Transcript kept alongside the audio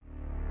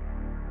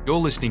You're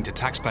listening to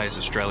Taxpayers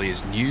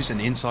Australia's News and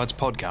Insights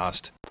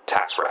podcast,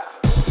 Tax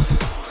Wrap.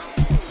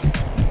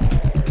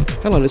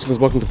 Hello listeners,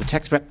 welcome to the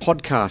Tax Wrap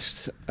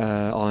podcast.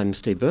 I'm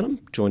Steve Burnham,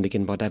 joined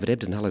again by David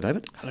Ebden. Hello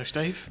David. Hello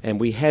Steve. And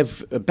we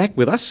have back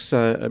with us,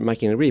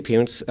 making a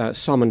reappearance,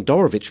 Simon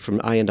Dorovich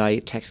from A&A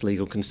Tax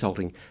Legal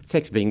Consulting.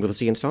 Thanks for being with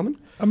us again, Simon.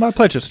 My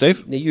pleasure,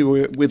 Steve. Now, you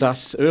were with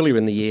us earlier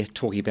in the year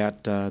talking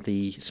about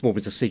the small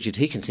business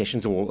CGT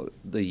concessions, or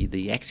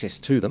the access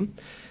to them,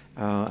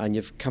 and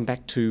you've come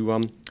back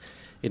to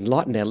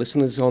enlighten our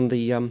listeners on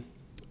the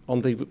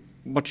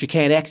what you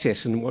can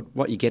access and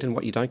what you get and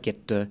what you don't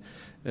get.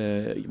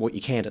 What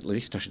you can, at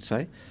least, I should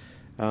say,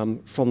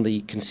 from the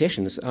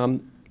concessions.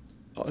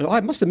 I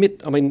must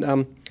admit,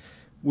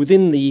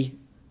 within the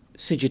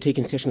CGT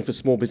concession for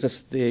small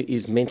business, there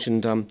is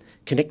mentioned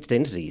connected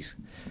entities,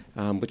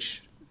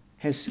 which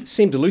has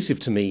seemed elusive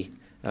to me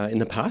in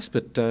the past,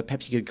 but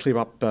perhaps you could clear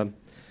up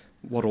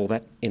what all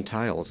that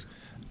entails.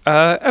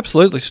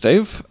 Absolutely,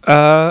 Steve.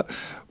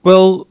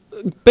 Well,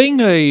 being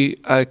a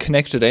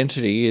connected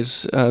entity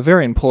is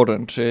very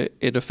important.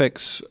 It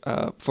affects,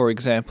 for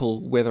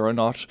example, whether or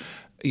not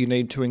you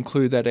need to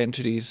include that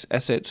entity's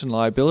assets and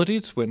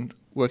liabilities when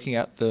working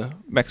out the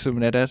maximum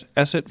net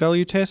asset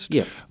value test,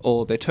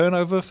 or their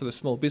turnover for the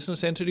small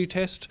business entity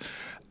test.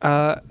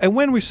 And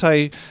when we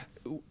say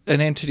an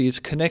entity is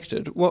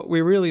connected, what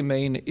we really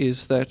mean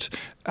is that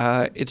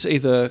it's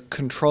either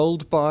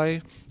controlled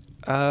by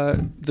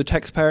the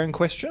taxpayer in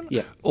question,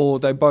 or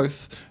they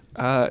both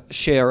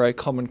share a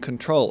common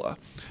controller.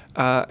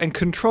 And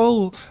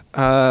control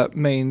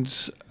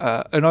means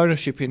an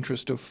ownership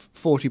interest of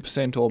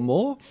 40% or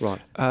more,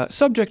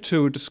 subject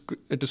to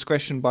a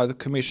discretion by the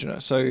Commissioner.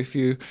 So if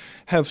you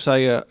have,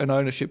 say, an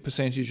ownership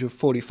percentage of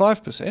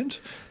 45%,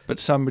 but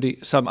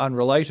some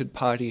unrelated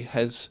party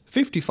has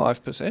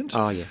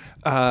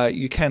 55%,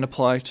 you can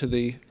apply to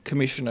the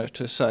Commissioner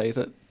to say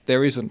that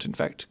there isn't, in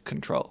fact,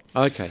 control.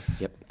 Okay,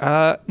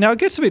 now, it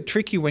gets a bit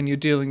tricky when you're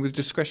dealing with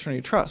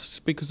discretionary trusts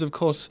because, of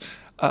course,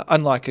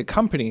 unlike a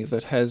company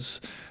that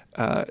has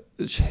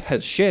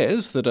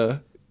shares that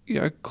are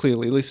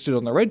clearly listed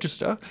on the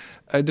register,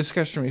 a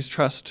discretionary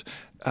trust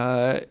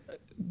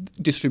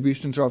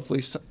distributions are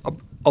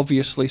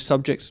obviously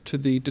subject to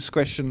the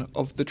discretion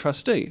of the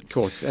trustee. Of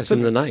course, as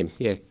in the name,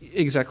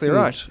 Exactly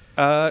right.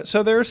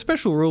 So there are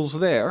special rules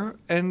there,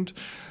 and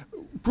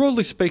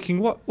broadly speaking,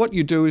 what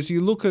you do is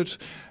you look at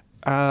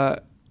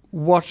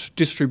what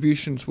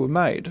distributions were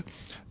made.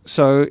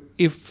 So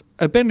if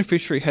a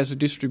beneficiary has a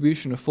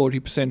distribution of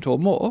 40% or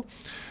more,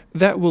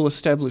 that will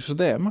establish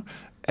them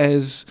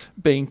as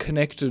being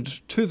connected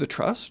to the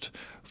trust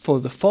for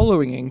the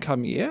following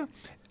income year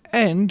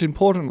and,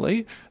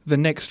 importantly, the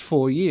next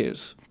 4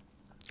 years.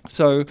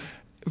 So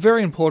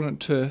very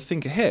important to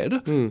think ahead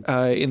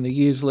in the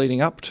years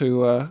leading up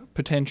to a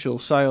potential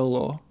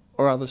sale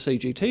or other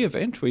CGT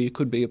event where you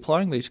could be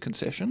applying these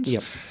concessions,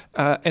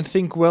 and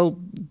think, well,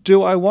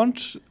 do I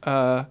want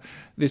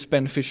this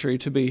beneficiary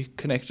to be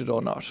connected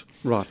or not?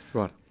 Right.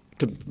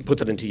 To put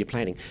that into your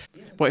planning.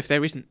 What if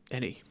there isn't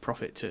any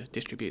profit to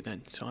distribute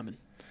then, Simon?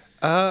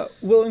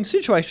 Well, in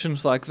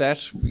situations like that,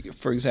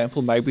 for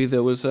example, maybe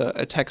there was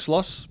a tax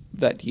loss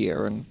that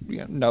year and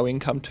no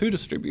income to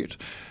distribute.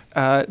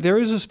 There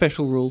is a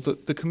special rule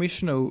that the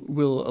Commissioner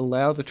will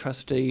allow the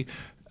trustee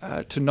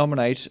to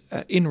nominate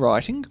in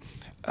writing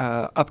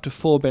up to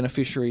 4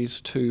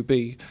 beneficiaries to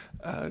be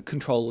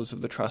controllers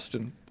of the trust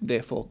and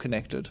therefore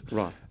connected.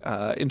 Right.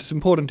 It's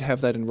important to have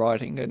that in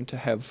writing and to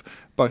have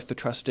both the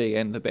trustee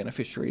and the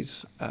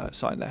beneficiaries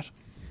sign that.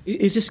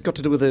 Is this got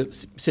to do with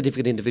a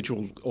significant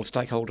individual or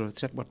stakeholder? Is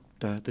that what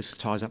this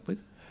ties up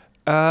with?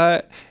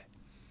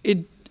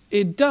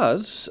 It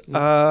does,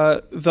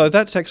 though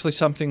that's actually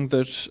something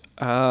that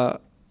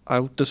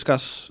I'll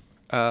discuss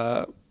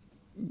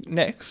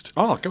next.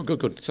 Oh,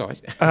 good. Sorry.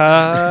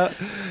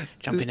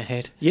 Jumping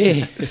ahead.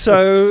 Yeah.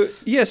 So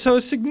a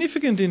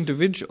significant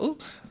individual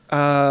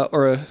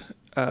or a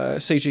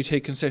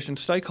CGT concession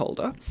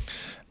stakeholder,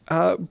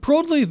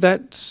 broadly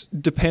that's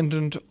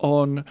dependent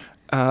on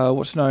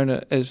what's known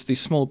as the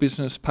small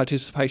business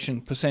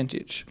participation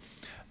percentage.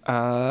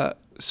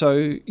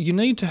 So you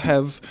need to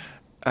have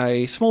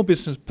a small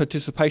business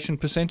participation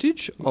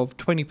percentage of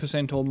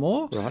 20% or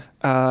more,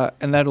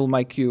 and that'll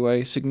make you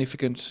a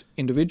significant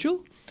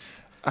individual.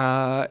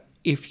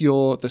 If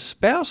you're the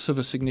spouse of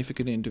a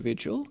significant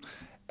individual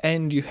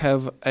and you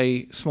have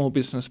a small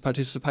business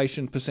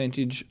participation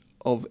percentage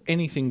of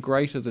anything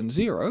greater than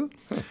 0,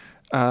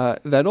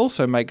 that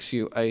also makes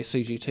you a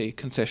CGT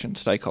concession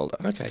stakeholder.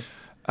 Okay.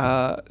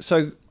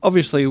 So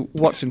obviously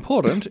what's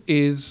important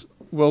is,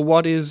 well,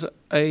 what is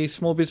a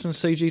small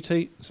business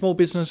CGT, small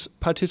business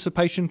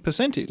participation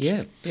percentage?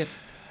 Yeah.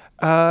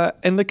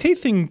 And the key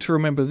thing to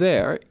remember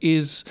there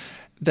is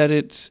that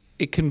it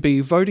can be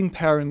voting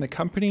power in the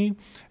company,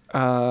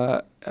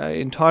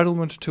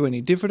 entitlement to any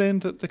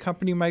dividend that the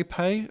company may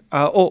pay,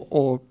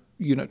 or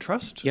unit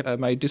trust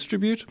may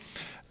distribute,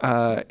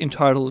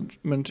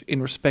 entitlement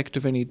in respect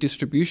of any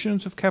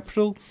distributions of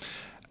capital,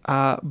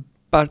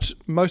 but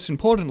most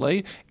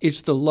importantly,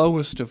 it's the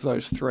lowest of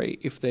those three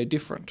if they're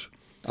different.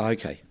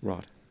 Okay,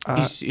 right.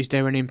 Is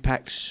there an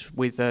impact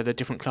with the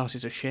different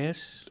classes of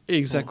shares?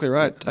 Exactly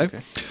right, Dave.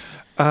 Okay.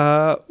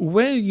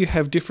 Where you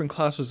have different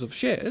classes of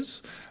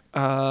shares,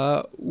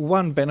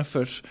 one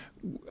benefit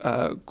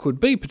could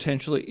be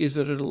potentially is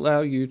that it'll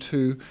allow you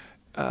to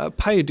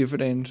pay a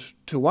dividend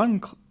to one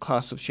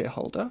class of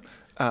shareholder,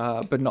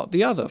 but not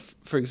the other.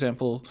 For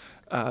example,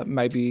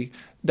 maybe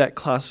that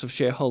class of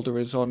shareholder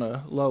is on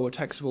a lower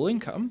taxable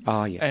income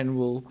and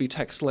will be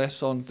taxed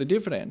less on the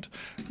dividend.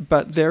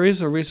 But there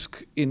is a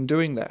risk in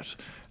doing that.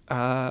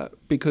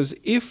 Because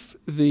if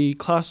the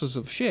classes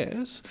of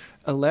shares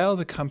allow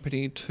the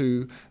company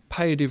to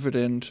pay a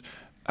dividend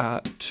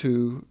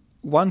to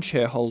one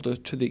shareholder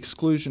to the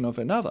exclusion of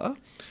another,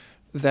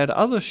 that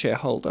other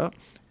shareholder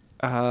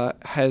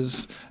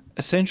has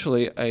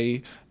essentially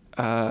a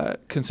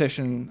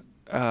concession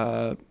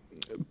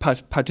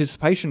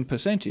participation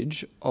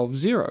percentage of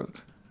 0,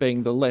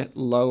 being the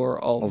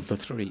lower of the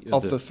three.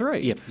 The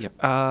three. Yep.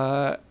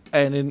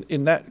 And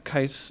in that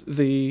case,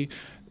 the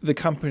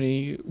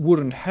company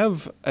wouldn't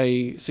have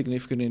a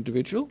significant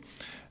individual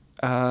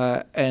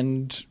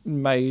and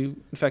may, in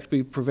fact,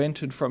 be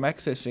prevented from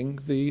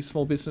accessing the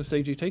small business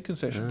CGT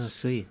concessions. I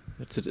see.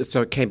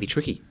 So it can be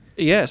tricky.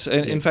 Yes,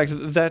 and in fact,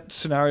 that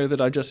scenario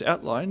that I just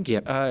outlined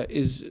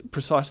is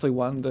precisely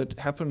one that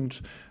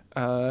happened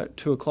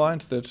to a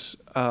client that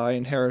I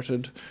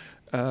inherited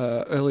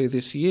earlier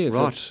this year.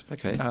 Right,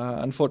 that,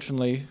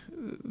 unfortunately,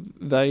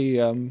 they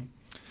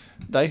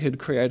had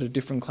created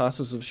different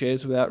classes of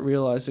shares without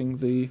realising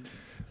the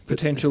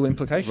potential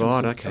implications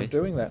of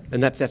doing that.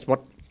 And that's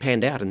what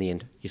panned out in the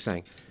end, you're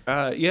saying?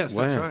 Yes,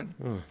 wow. That's right.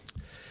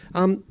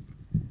 Oh.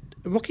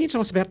 What can you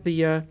tell us about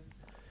the...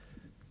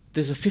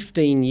 there's a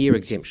 15-year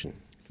exemption,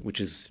 which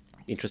is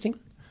interesting.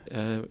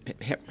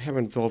 How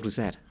involved is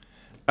that?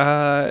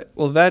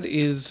 Well, that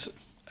is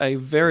a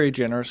very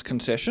generous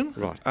concession.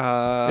 Right.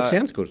 It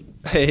sounds good.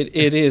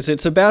 It is.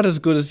 It's about as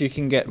good as you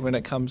can get when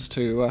it comes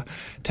to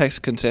tax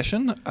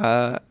concession.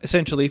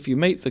 Essentially, if you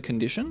meet the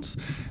conditions,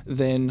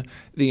 then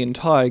the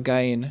entire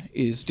gain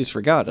is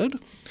disregarded.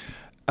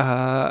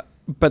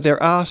 But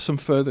there are some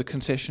further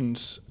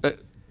concessions.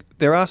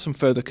 There are some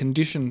further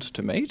conditions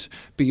to meet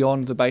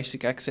beyond the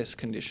basic access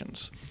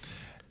conditions.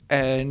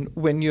 And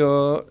when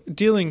you're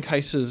dealing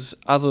cases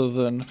other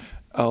than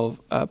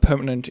of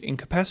permanent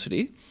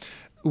incapacity,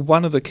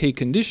 one of the key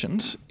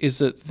conditions is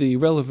that the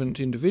relevant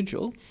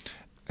individual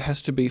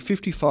has to be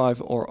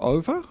 55 or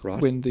over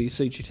when the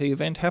CGT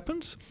event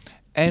happens,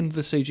 and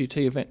the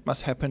CGT event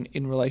must happen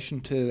in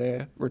relation to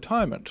their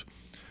retirement.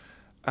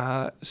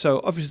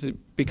 So obviously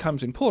it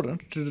becomes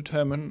important to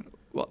determine,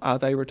 well, are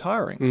they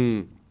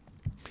retiring?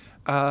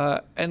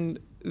 And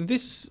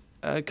this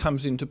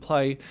comes into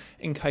play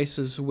in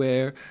cases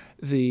where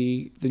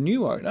the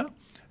new owner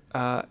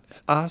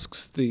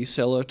asks the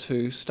seller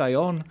to stay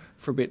on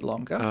for a bit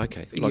longer. Like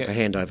a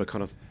handover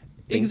kind of thing.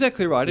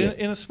 Exactly right. Yeah.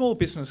 In a small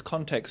business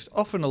context,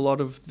 often a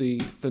lot of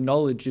the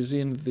knowledge is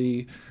in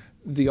the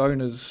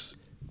owner's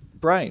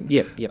brain.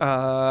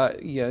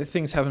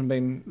 Things haven't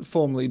been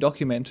formally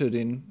documented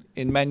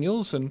in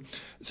manuals, and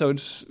so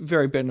it's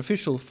very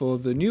beneficial for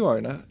the new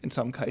owner in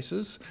some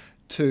cases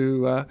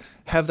to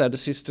have that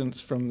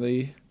assistance from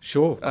the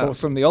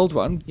from the old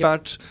one. Yep.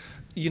 But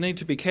you need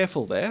to be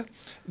careful there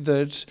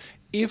that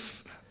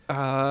if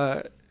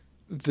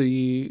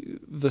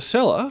the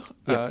seller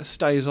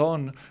stays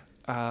on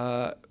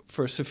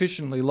for a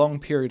sufficiently long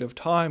period of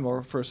time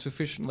or for a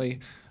sufficiently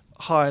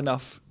high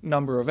enough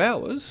number of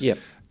hours,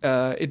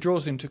 it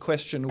draws into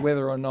question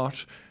whether or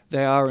not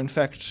they are in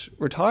fact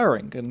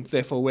retiring, and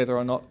therefore whether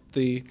or not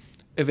the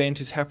event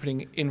is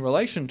happening in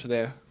relation to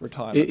their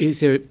retirement.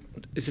 Is it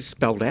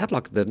spelled out,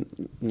 like the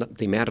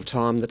amount of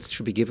time that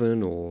should be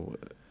given, or...?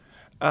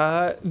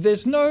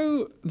 There's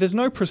no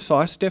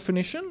precise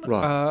definition,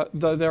 right.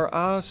 Though there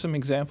are some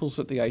examples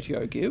that the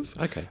ATO give.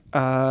 Okay.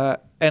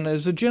 And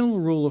as a general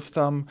rule of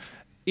thumb,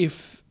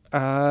 if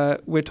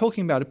we're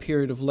talking about a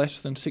period of less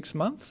than 6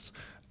 months,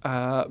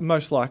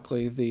 most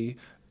likely the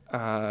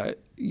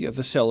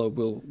seller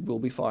will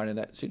be fine in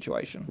that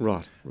situation.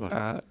 Right.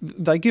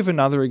 They give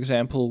another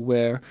example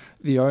where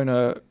the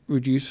owner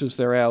reduces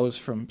their hours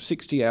from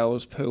 60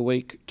 hours per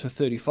week to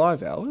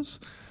 35 hours.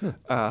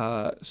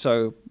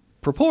 So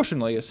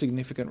proportionally a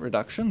significant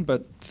reduction,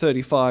 but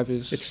 35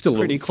 is it's still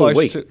pretty a full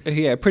close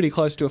week. Pretty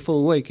close to a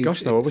full week.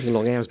 Gosh, they were working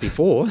long hours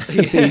before.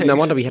 No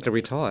wonder we had to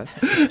retire.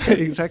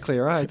 Exactly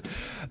right.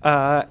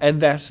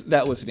 And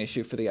that was an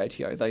issue for the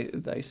ATO.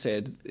 They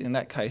said in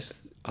that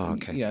case,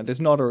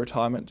 there's not a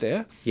retirement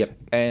there. Yep.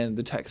 And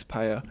the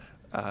taxpayer,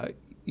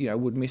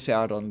 would miss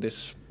out on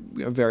this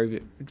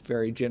very,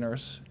 very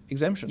generous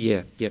exemption.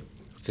 Yeah. Yep.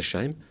 It's a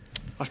shame.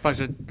 I suppose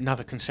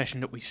another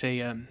concession that we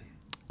see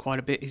quite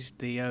a bit is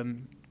the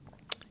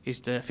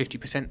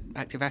 50%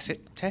 active asset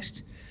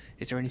test.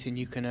 Is there anything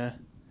you can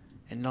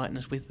enlighten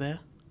us with there?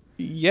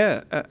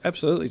 Yeah,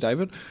 absolutely,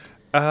 David.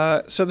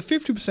 So the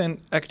 50%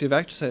 active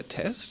asset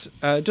test,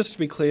 just to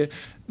be clear,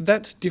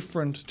 that's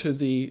different to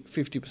the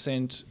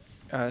 50%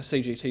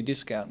 CGT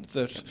discount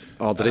that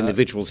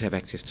individuals have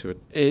access to it.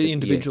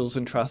 Individuals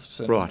and trusts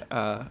and right.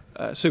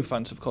 Super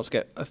funds, of course,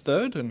 get a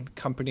third, and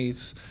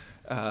companies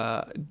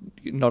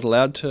not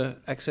allowed to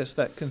access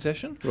that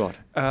concession. Right.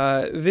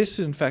 This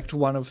is, in fact,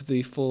 one of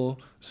the 4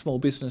 small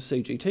business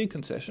CGT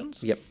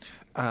concessions. Yep.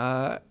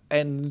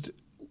 And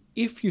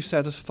if you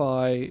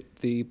satisfy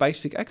the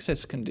basic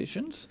access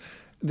conditions,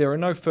 there are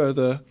no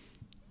further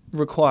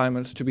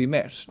requirements to be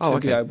met to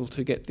be able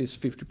to get this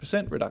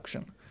 50%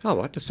 reduction. Oh,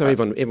 right. So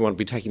everyone would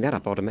be taking that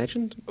up, I'd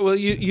imagine. Well,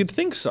 you'd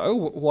think so.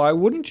 Why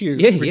wouldn't you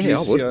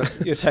reduce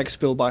your tax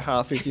bill by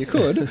half if you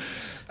could?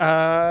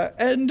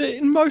 And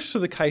in most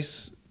of the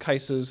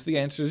cases, the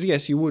answer is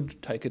yes, you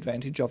would take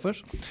advantage of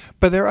it.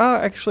 But there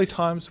are actually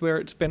times where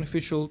it's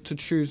beneficial to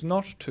choose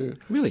not to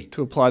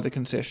apply the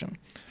concession.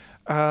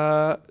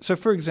 So,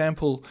 for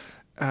example,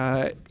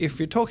 if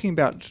you're talking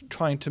about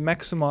trying to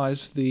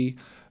maximise the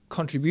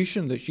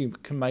contribution that you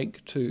can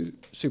make to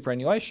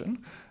superannuation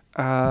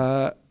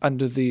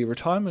under the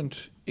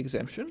retirement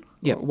exemption,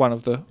 one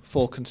of the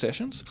 4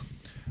 concessions,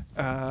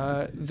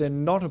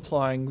 then not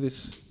applying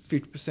this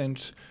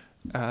 50%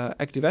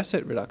 active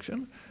asset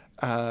reduction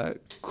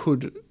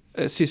could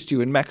assist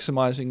you in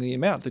maximising the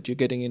amount that you're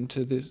getting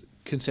into the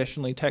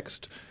concessionally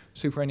taxed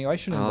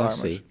superannuation environment.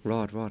 I see.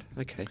 Right.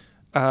 Okay.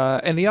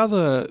 And the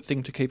other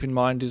thing to keep in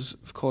mind is,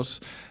 of course,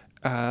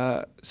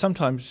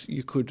 sometimes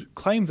you could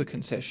claim the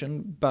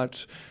concession,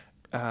 but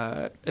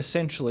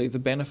essentially the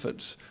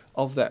benefits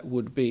of that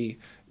would be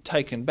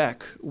taken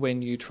back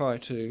when you try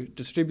to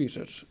distribute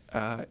it.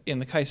 In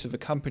the case of a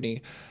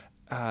company,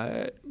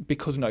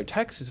 because no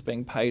tax is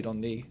being paid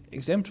on the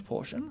exempt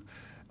portion,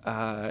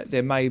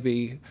 there may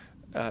be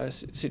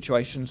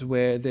situations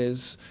where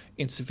there's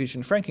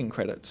insufficient franking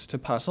credits to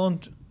pass on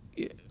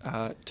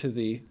to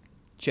the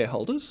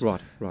shareholders.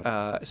 Right.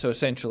 So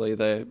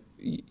essentially,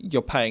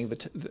 you're paying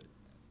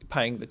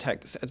the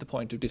tax at the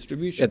point of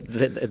distribution.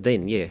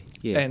 Then, yeah.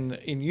 And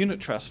in unit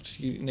trusts,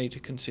 you need to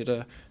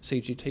consider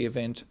CGT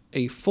event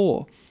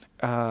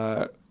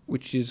E4,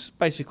 which is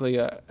basically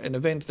an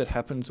event that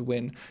happens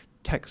when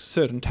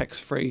certain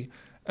tax-free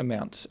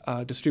amounts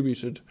are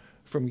distributed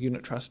from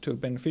unit trust to a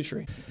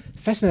beneficiary.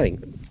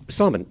 Fascinating.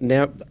 Simon,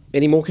 now,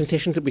 any more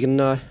concessions that we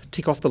can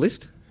tick off the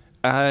list?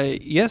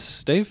 Yes,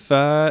 Steve.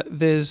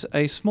 There's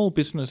a small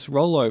business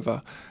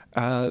rollover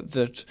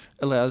that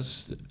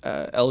allows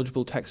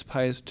eligible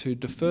taxpayers to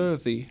defer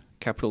the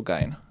capital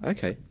gain.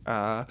 Okay.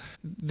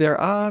 There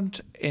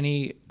aren't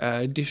any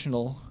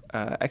additional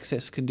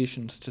access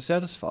conditions to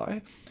satisfy.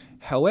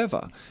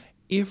 However,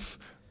 if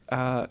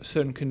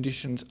certain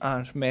conditions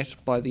aren't met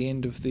by the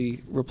end of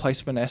the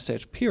replacement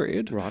asset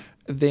period,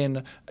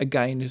 then a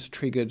gain is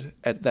triggered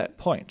at that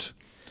point.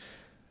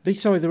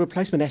 The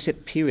replacement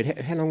asset period,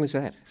 how long is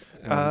that?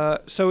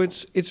 So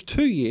it's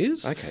 2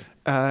 years, okay.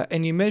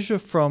 And you measure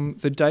from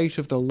the date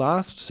of the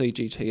last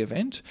CGT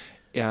event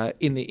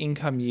in the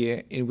income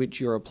year in which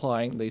you're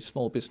applying the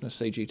small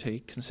business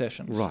CGT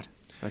concessions. Right,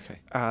 okay.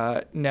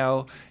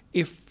 Now,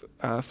 if,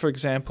 for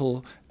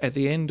example, at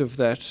the end of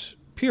that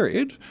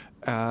period,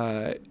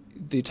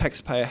 the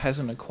taxpayer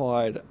hasn't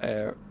acquired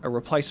a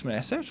replacement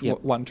asset,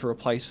 one to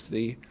replace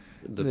the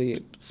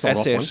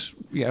asset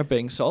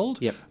being sold,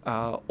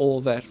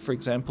 or that, for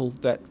example,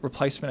 that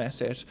replacement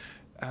asset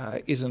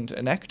isn't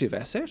an active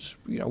asset,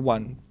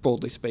 one,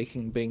 broadly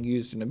speaking, being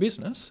used in a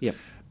business,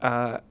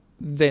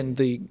 then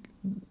the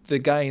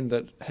gain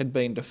that had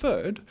been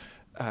deferred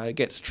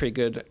gets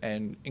triggered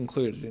and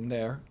included in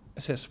their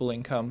assessable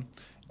income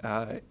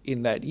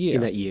in that year.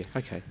 In that year,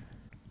 okay.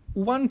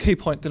 One key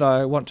point that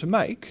I want to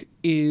make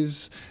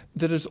is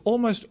that it's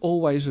almost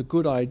always a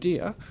good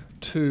idea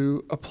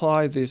to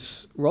apply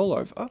this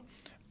rollover,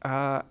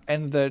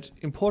 and that,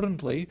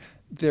 importantly,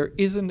 there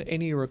isn't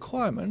any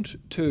requirement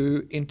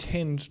to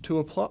intend to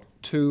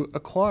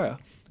acquire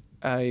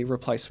a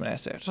replacement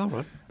asset. All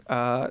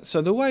right.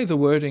 So the way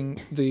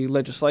the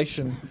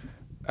legislation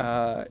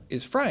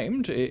is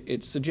framed,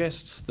 it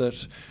suggests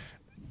that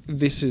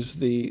this is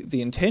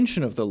the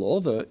intention of the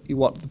law,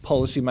 what the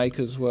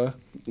policymakers were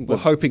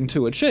hoping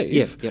to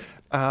achieve.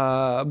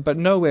 But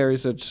nowhere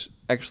is it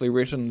actually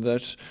written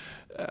that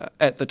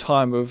at the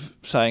time of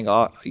saying,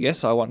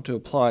 yes, I want to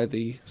apply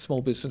the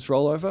small business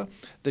rollover,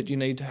 that you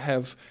need to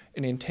have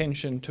an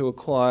intention to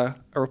acquire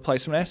a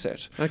replacement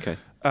asset. Okay.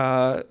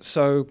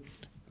 So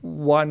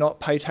why not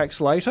pay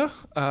tax later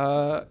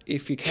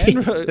if you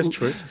can? That's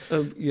true.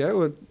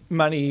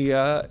 Money,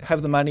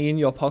 have the money in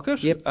your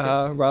pocket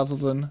rather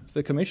than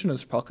the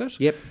commissioner's pocket.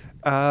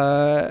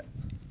 And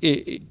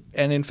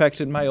in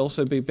fact, it may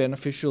also be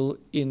beneficial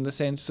in the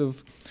sense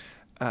of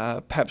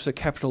perhaps a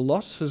capital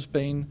loss has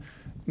been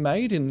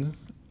made in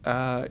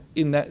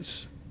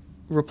that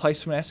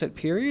replacement asset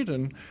period,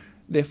 and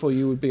therefore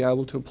you would be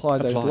able to apply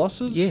those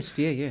losses. Yes,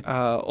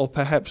 or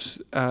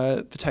perhaps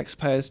the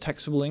taxpayer's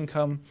taxable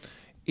income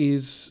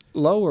is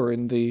lower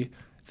in the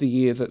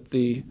year that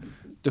the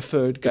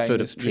deferred gain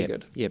is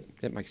triggered. Yep,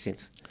 that makes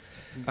sense.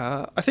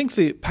 I think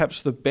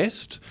perhaps the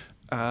best,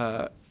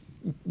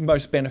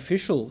 most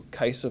beneficial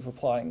case of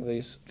applying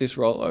this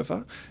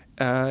rollover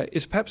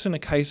is perhaps in a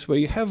case where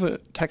you have a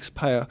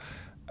taxpayer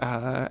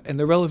and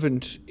the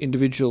relevant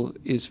individual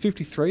is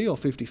 53 or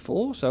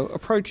 54, so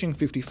approaching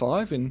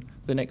 55 in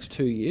the next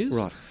 2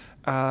 years.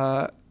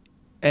 Right.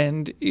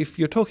 And if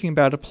you're talking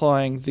about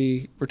applying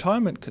the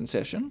retirement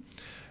concession,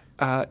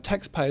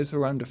 taxpayers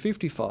who are under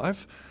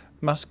 55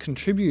 must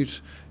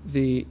contribute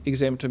the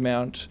exempt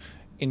amount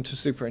into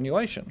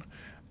superannuation.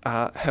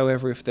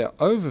 However, if they're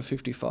over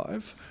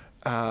 55,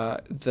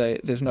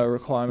 there's no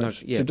requirement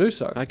to do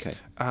so. Okay.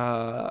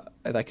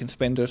 They can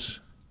spend it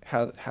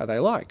how they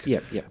like.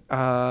 Yep.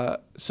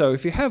 So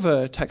if you have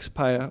a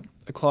taxpayer,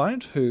 a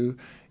client who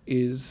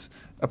is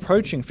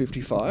approaching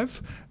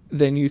 55,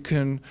 then you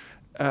can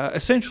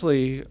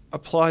essentially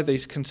apply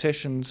these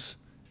concessions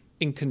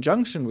in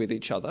conjunction with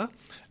each other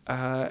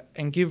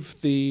and give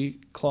the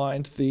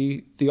client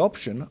the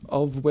option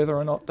of whether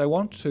or not they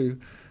want to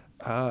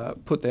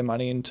put their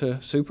money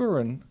into super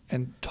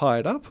and tie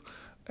it up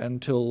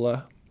until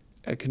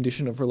a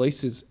condition of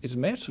release is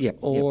met,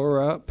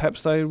 or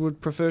perhaps they would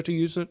prefer to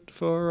use it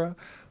for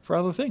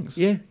other things.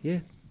 Yeah.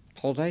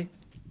 Holiday.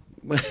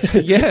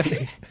 Yeah.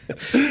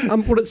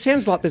 Well, it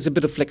sounds like there's a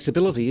bit of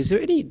flexibility. Is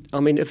there any? I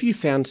mean, have you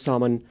found,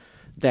 Simon,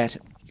 that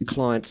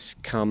clients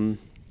can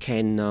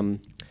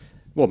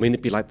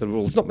manipulate the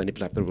rules? Not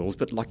manipulate the rules,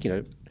 but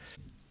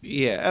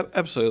Yeah,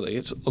 absolutely.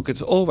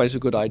 It's always a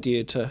good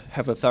idea to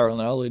have a thorough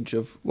knowledge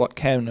of what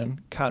can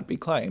and can't be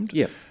claimed.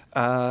 Yeah.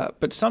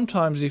 But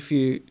sometimes if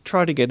you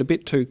try to get a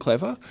bit too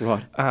clever,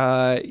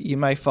 right, you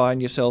may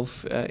find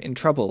yourself in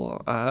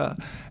trouble.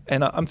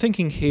 And I'm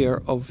thinking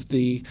here of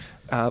the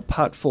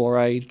Part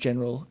 4A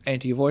general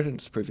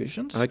anti-avoidance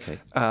provisions. Okay.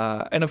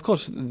 And of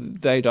course,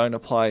 they don't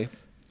apply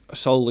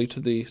solely to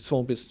the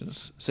small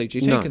business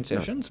CGT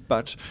concessions,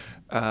 but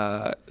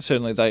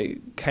certainly they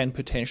can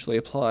potentially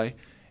apply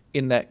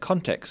in that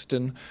context.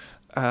 And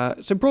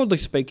so broadly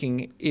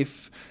speaking,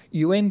 if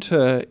you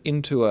enter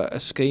into a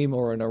scheme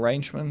or an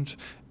arrangement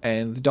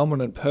and the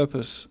dominant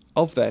purpose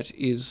of that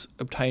is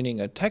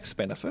obtaining a tax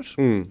benefit,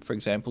 for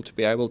example, to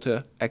be able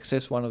to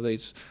access one of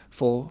these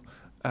 4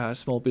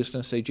 small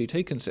business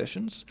CGT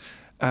concessions,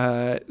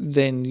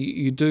 then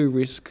you do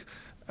risk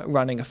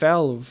running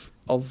afoul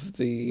of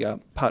the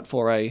Part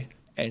 4A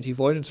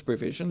anti-avoidance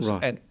provisions,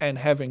 right, and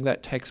having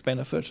that tax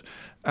benefit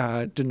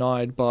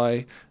denied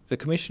by the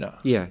Commissioner.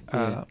 Yeah.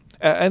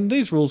 And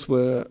these rules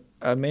were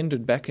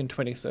amended back in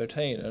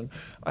 2013, and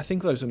I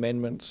think those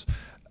amendments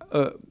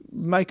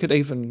make it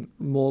even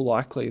more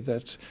likely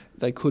that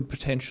they could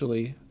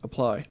potentially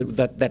apply.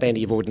 That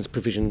anti-avoidance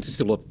provision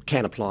still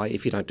can apply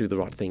if you don't do the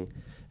right thing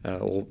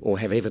or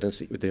have evidence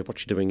that what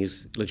you're doing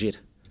is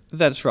legit.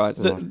 That's right.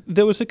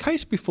 There was a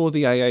case before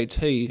the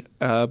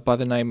AAT by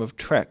the name of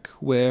Track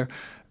where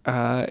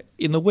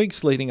in the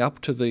weeks leading up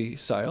to the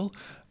sale,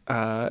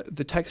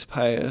 the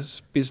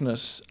taxpayer's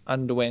business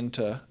underwent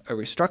a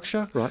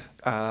restructure, right,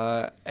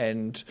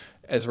 and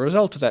as a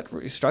result of that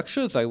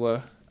restructure, they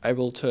were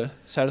able to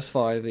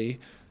satisfy the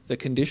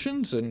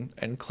conditions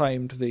and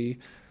claimed the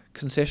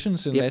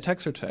concessions in their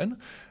tax return.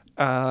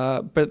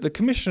 But the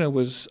Commissioner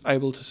was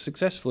able to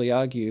successfully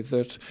argue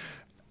that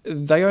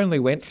they only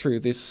went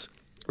through this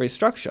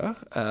restructure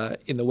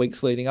in the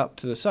weeks leading up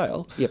to the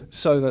sale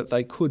so that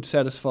they could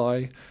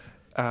satisfy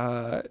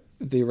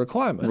the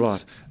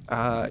requirements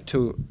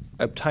to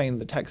obtain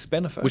the tax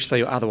benefit. Which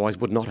they otherwise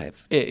would not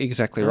have.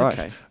 Exactly right.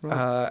 Okay,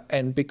 right.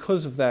 And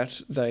because of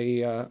that,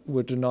 they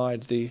were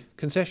denied the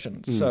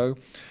concessions. So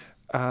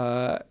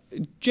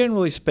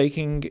generally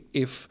speaking,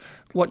 if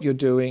what you're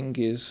doing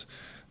is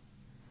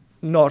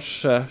not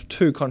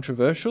too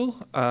controversial,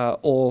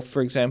 or,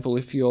 for example,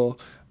 if you're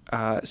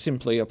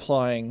simply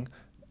applying,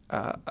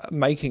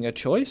 making a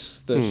choice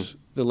that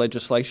the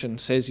legislation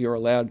says you're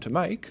allowed to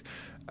make,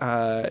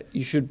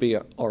 you should be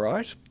all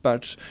right.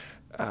 But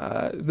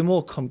the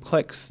more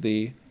complex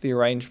the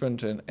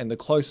arrangement and the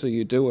closer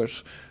you do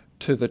it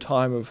to the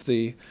time of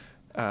the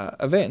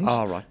event,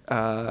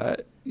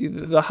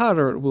 the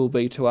harder it will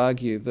be to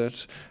argue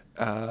that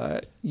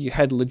you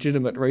had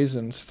legitimate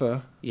reasons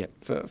for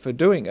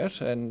doing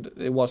it, and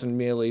it wasn't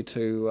merely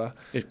to...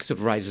 it sort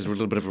of raises a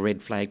little bit of a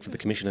red flag for the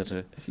Commissioner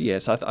to...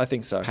 Yes, I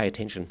think so. Pay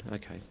attention.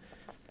 Okay.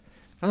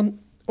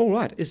 All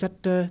right. Is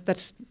that...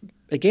 that's...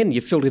 Again,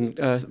 you've filled in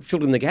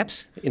the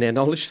gaps in our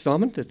knowledge,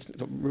 Simon.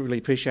 Really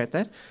appreciate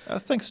that.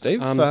 Thanks,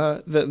 Steve.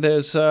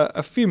 There's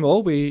a few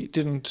more we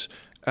didn't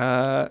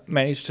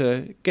manage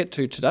to get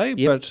to today,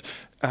 but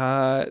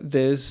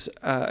there's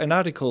an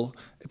article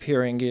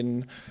appearing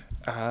in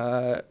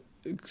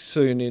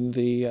soon in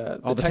the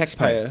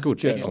Taxpayer Good,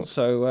 Journal. excellent.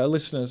 So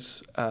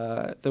listeners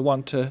that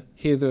want to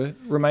hear the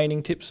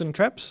remaining tips and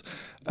traps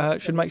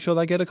should make sure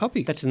they get a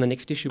copy. That's in the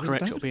next issue,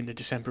 Correct, it'll be in the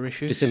December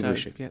issue.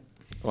 Issue. Yep.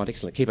 Right,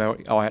 excellent. Keep our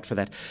eye out for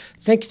that.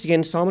 Thanks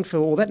again, Simon, for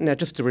all that. Now,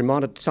 just a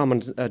reminder,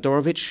 Simon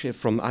Dorovich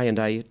from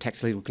A&A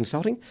Tax Legal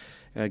Consulting,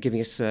 giving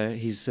us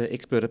his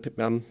expert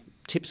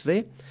tips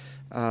there.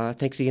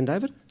 Thanks again,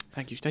 David.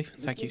 Thank you, Steve.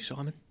 Thank you,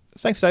 Simon.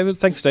 Thanks, David.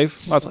 Thanks, Steve.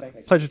 My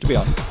pleasure to be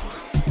on.